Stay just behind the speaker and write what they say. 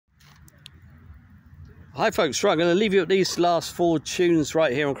Hi folks, right, I'm going to leave you with these last 4 tunes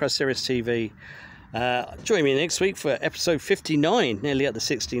right here on Cross Series TV. Join me next week for episode 59, nearly at the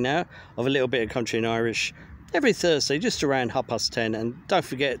 60 now, of a little bit of country and Irish. Every Thursday, just around 10:30, and don't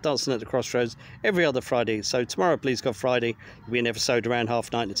forget, Dancing at the Crossroads every other Friday. So tomorrow, please God, Friday, will be an episode around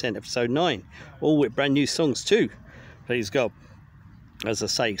 9:30 to 10, episode 9, all with brand new songs too, please God, as I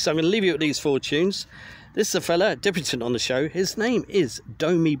say. So I'm going to leave you with these 4 tunes. This is a fella, debutant on the show. His name is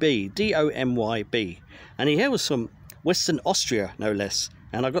Domyb, D-O-M-Y-B. And he hails from Western Austria, no less.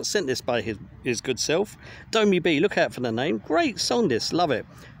 And I got sent this by his good self. Domyb, look out for the name. Great song this, love it.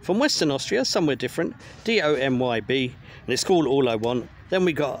 From Western Austria, somewhere different. D-O-M-Y-B. And it's called All I Want. Then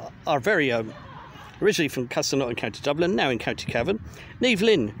we got our very own, originally from Castleknock in County Dublin, now in County Cavan, Niamh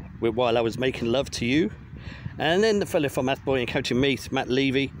Lynn with While I Was Making Love to You. And then the fella from Athboy in County Meath, Matt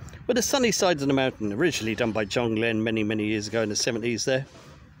Levy, with The Sunny Sides of the Mountain, originally done by John Glenn many years ago in the 70s there.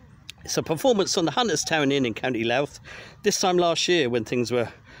 It's a performance on the Hunterstown Inn in County Louth, this time last year when things were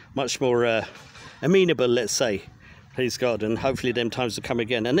much more amenable, let's say, please God, and hopefully them times will come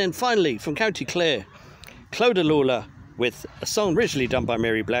again. And then finally, from County Clare, Clodagh Lawler with a song originally done by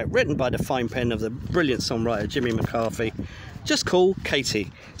Mary Black, written by the fine pen of the brilliant songwriter Jimmy McCarthy, just called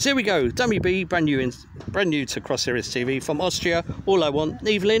Katie. So here we go, Domyb, brand new to Cross Series TV. From Austria, All I Want,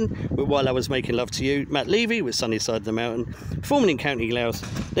 Niamh Lynn with While I Was Making Love to You, Matt Levy with Sunny Side of the Mountain, performing in County Louth,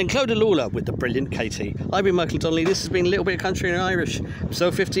 then Clodagh Lawler with the brilliant Katie. I've been Michael Donnelly. This has been a little bit of country and Irish,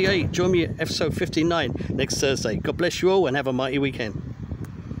 episode 58. Join me at episode 59 next Thursday. God bless you all and have a mighty weekend.